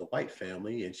love with the white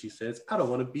family, and she says, I don't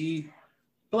want to be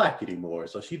black anymore.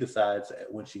 So she decides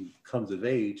that when she comes of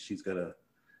age, she's gonna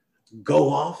go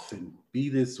off and be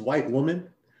this white woman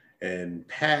and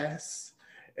pass.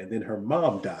 And then her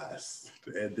mom dies.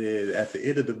 And then at the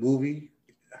end of the movie,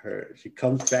 she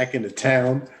comes back into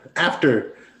town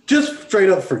after just straight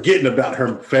up forgetting about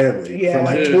her family for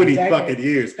like 20 fucking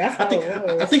years.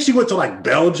 I think she went to like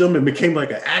Belgium and became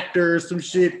like an actor or some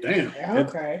shit. Damn.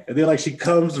 Okay. And then like she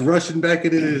comes rushing back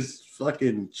into this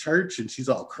fucking church and she's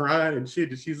all crying and shit.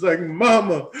 And she's like,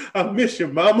 Mama, I miss you,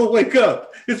 Mama. Wake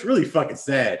up. It's really fucking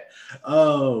sad.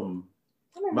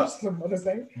 Mother's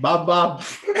Day. My mom.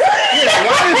 Yeah,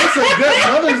 why is this a good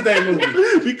Mother's Day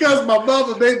movie? Because my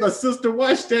mama made my sister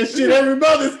watch that shit every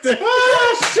Mother's Day.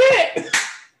 Oh shit!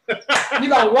 You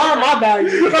gonna warm my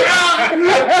value.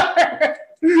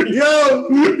 Yo.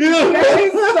 That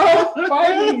is so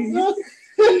funny.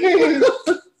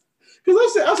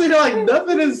 Because I'm sitting here like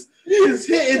nothing is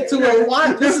hitting to a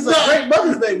watch. This is a great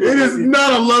Mother's Day movie. It is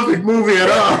not a loving movie at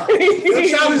all.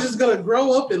 Your child is just gonna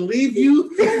grow up and leave you.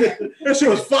 That shit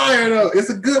was fire though. It's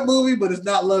a good movie, but it's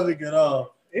not loving at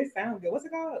all. It sounds good. What's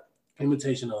it called?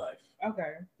 Imitation of Life.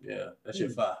 Okay. Yeah, that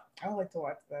shit fire. I would like to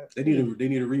watch that. They need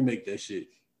to remake that shit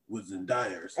with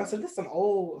Zendaya or something. Oh, so this is some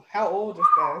old. How old is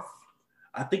this?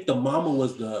 I think the mama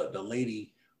was the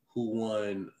lady who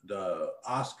won the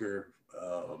Oscar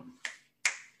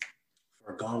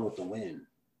for Gone with the Wind.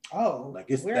 Oh, like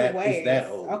it's that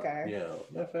old. Okay. Yeah.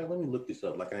 Matter of fact, let me look this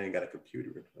up. Like I ain't got a computer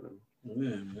in front of me.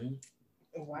 Yeah, man.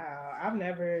 Wow, I've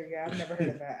never heard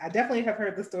of that. I definitely have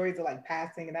heard the stories of like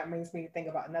passing, and that makes me think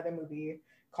about another movie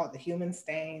called The Human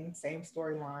Stain. Same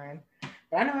storyline,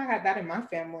 but I know I had that in my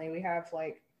family. We have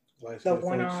like the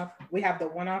one-off. We have the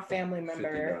one-off family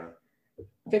member.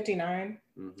 59.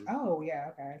 Mm-hmm. Oh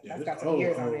yeah, okay. That's got some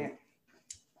years on it.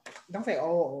 Don't say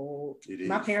old.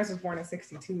 My parents was born in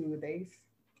 62. They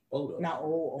old. Not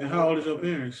old. And how old is your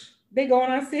parents? They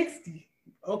going on 60.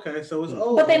 Okay, so it's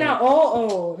old. But they're not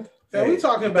old. Hey, we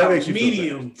talking about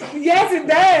medium. Yes, it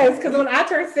does. Because when I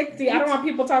turn 60, I don't want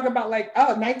people talking about like,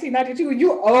 oh, 1992,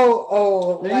 you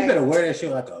old. Man, like, you better wear that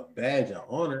shit like a badge of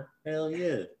honor. Hell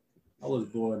yeah. I was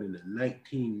born in the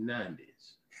 1990s.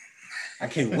 I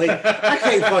can't wait. I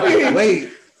can't fucking wait.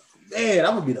 Man,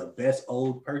 I'm gonna be the best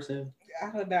old person. I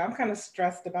don't know. I'm kind of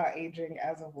stressed about aging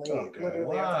as of late. Okay,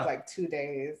 literally, as of like 2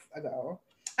 days ago.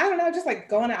 I don't know. Just like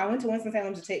going out. I went to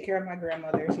Winston-Salem to take care of my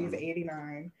grandmother. She's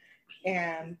 89.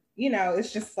 And, you know,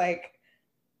 it's just like,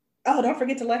 oh, don't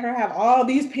forget to let her have all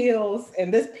these pills.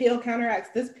 And this pill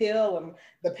counteracts this pill. And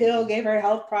the pill gave her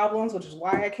health problems, which is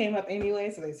why I came up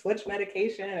anyway. So they switched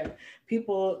medication and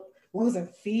people losing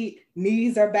feet,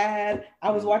 knees are bad. I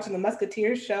was watching the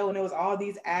Musketeers show and it was all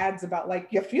these ads about like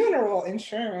your funeral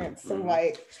insurance. And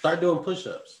like, start doing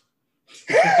push-ups.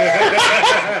 Some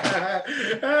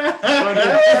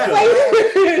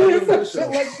shit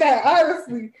like that,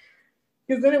 honestly.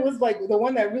 Because then it was like the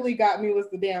one that really got me was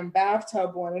the damn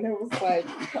bathtub one, and it was like,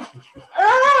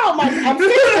 oh my! I'm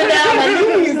sitting down my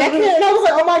knees. I can't. And I was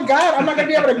like, oh my god, I'm not gonna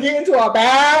be able to get into a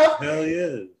bath. Hell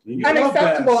yeah!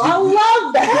 Unacceptable. I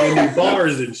love that.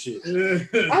 Bars and shit.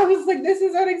 I was like, this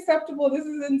is unacceptable. This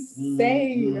is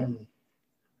insane.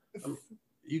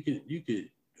 You could.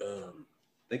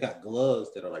 They got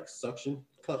gloves that are like suction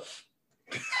cups.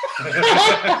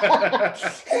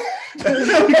 Because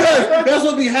that's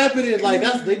what be happening. Like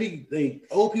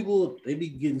old people, they be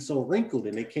getting so wrinkled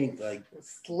and they can't like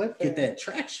get that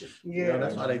traction. Yeah, you know,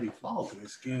 that's why they be falling. Their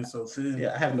skin's so thin.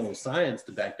 Yeah, I have no science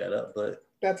to back that up, but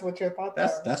That's what your thoughts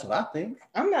are. That's what I think.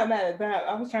 I'm not mad at that.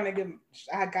 I was trying to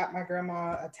I got my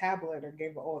grandma a tablet or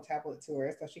gave an old tablet to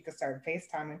her so she could start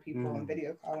FaceTiming people and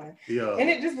video calling. Yeah. And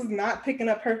it just was not picking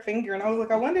up her finger. And I was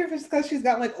like, I wonder if it's because she's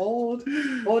got like older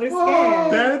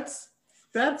skin.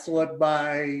 That's what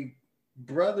my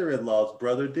brother-in-law's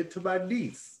brother did to my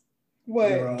niece.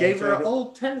 What? Gave her an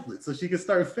old tablet so she could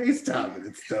start FaceTiming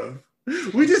and stuff.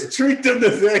 We just treat them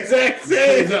the exact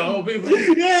same. The old people.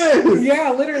 Yes.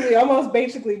 Yeah, literally, almost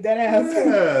basically dead ass.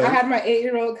 Yeah. I had my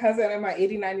 8-year-old cousin and my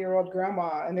 89-year-old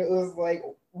grandma, and it was like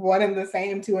one and the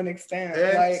same to an extent.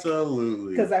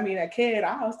 Absolutely. Because I mean, a kid,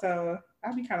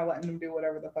 I'd be kind of letting them do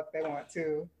whatever the fuck they want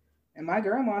to. And my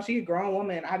grandma, she's a grown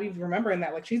woman. I be remembering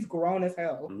that, like, she's grown as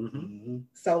hell. Mm-hmm.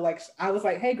 So, like, I was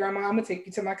like, hey, grandma, I'm gonna take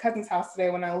you to my cousin's house today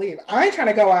when I leave. I ain't trying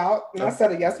to go out. And I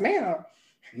said, yes, ma'am.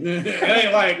 It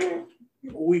ain't like,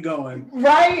 we going.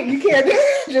 Right? You can't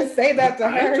just say that to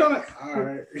her. All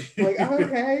right. Like,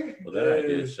 okay. Well, that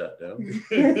idea is shut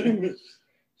down.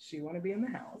 She want to be in the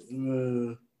house.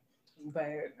 But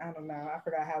I don't know. I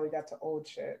forgot how we got to old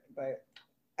shit. But,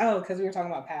 because we were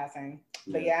talking about passing.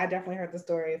 But yeah, I definitely heard the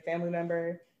story. A family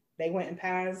member, they went and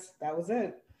passed. That was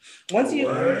it. Once you,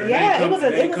 yeah, it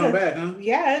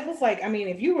was like, I mean,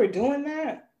 if you were doing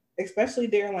that, especially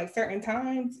during like certain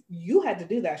times, you had to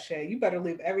do that shit. You better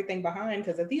leave everything behind,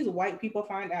 because if these white people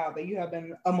find out that you have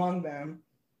been among them,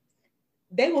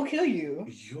 they will kill you.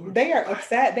 They are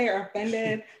upset, they are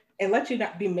offended, and let you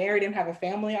not be married and have a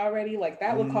family already. Like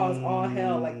that would cause all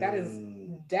hell. Like that is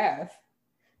death.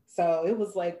 So it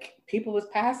was like people was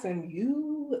passing,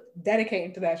 you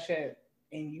dedicating to that shit,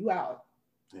 and you out.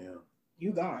 Yeah.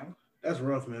 You gone. That's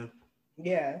rough, man.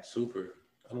 Yeah. Super.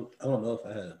 I don't know if I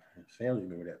had a family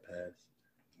member that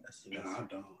passed. No, I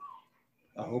don't.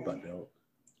 I hope I don't.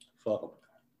 Fuck them.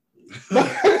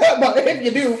 But if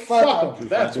you do, fuck them.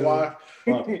 That's why.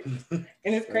 And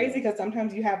it's crazy because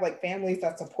sometimes you have like families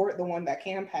that support the one that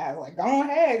can pass. Like, go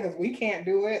ahead, because we can't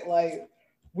do it. Like,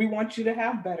 we want you to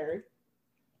have better.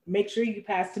 Make sure you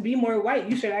pass. To be more white,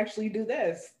 you should actually do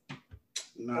this.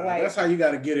 Nah, like, that's how you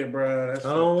got to get it, bro. I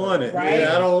don't want it. Right?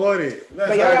 Yeah, I don't want it. That's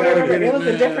but y'all gotta remember, it was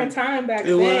a different time back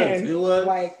then. It was.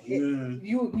 Like,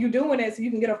 you doing it so you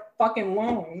can get a fucking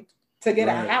loan to get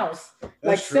a house. That's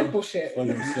like simple shit. For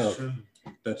yourself.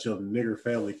 That your nigger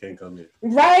family can't come in.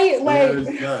 Right? Like,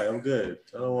 nah, I'm good.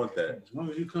 I don't want that. As long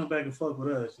as you come back and fuck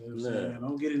with us, you know what I'm saying?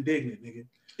 Don't get indignant, nigga.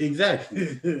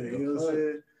 Exactly. You know what I'm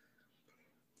saying?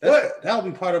 That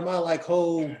would be part of my like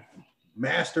whole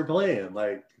master plan,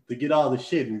 like to get all the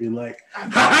shit and be like, ha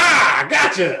ha,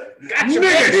 gotcha,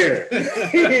 nigga here.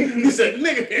 He said,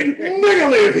 nigga here,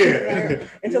 nigga live here.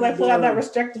 Until I pull out that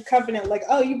restrictive covenant, like,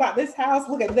 oh, you bought this house?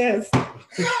 Look at this.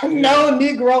 No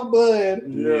Negro blood.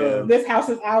 Yeah. This house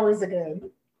is ours again.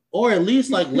 Or at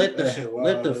least like let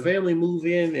the family move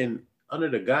in and under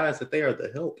the guise that they are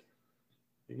the help.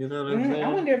 You know what I'm saying? I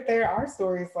wonder if there are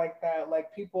stories like that,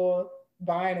 like people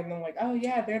buying and then like, oh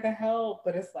yeah, they're the help,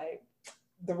 but it's like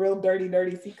the real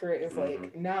dirty secret is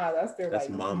like, nah, that's like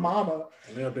mama.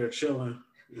 And they're up there chilling.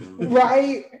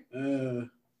 Right? It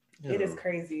is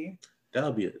crazy.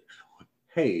 That'll be it.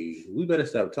 Hey, we better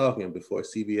stop talking before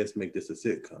CBS make this a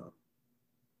sitcom.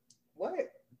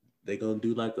 What? They gonna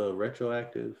do like a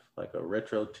retroactive, like a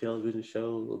retro television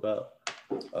show about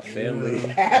a family.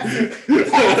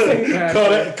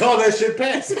 Call that shit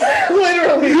pass.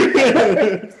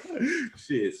 Literally.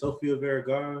 Shit, Sofia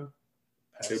Vergara,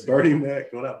 Bernie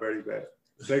Mac. Well, not Bernie Mac.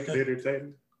 Second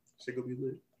Entertainment. Shit gonna be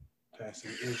lit.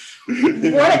 Passing ish.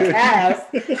 What a cast.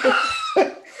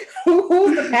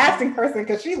 Who's the casting person?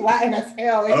 Because she's Latin as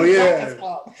hell. And yeah.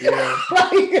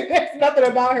 Like, there's nothing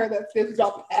about her that fits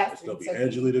y'all casting. It's gonna be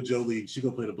Angelina Jolie. She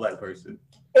gonna play the black person.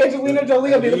 Angelina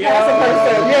Jolie will be the passive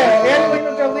person. Yeah,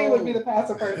 Angelina Jolie would be the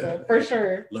passive person for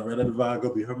sure. Loretta Devine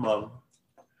gonna be her mom.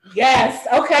 Yes.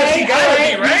 Okay. She gotta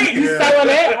be right. You selling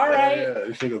it? All right.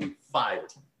 Yeah, she gonna be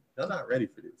fired. They're not ready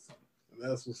for this.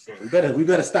 That's what's up. We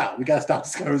better stop. We gotta stop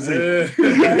this conversation.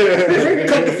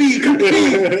 Cut the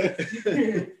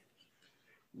feed.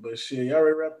 But shit, y'all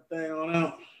ready to wrap the thing on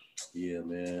out? Yeah,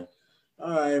 man.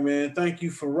 All right, man. Thank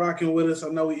you for rocking with us. I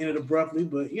know we ended abruptly,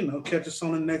 but catch us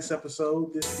on the next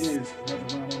episode. This is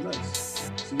Another Round on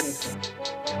Us. See you next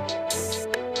time.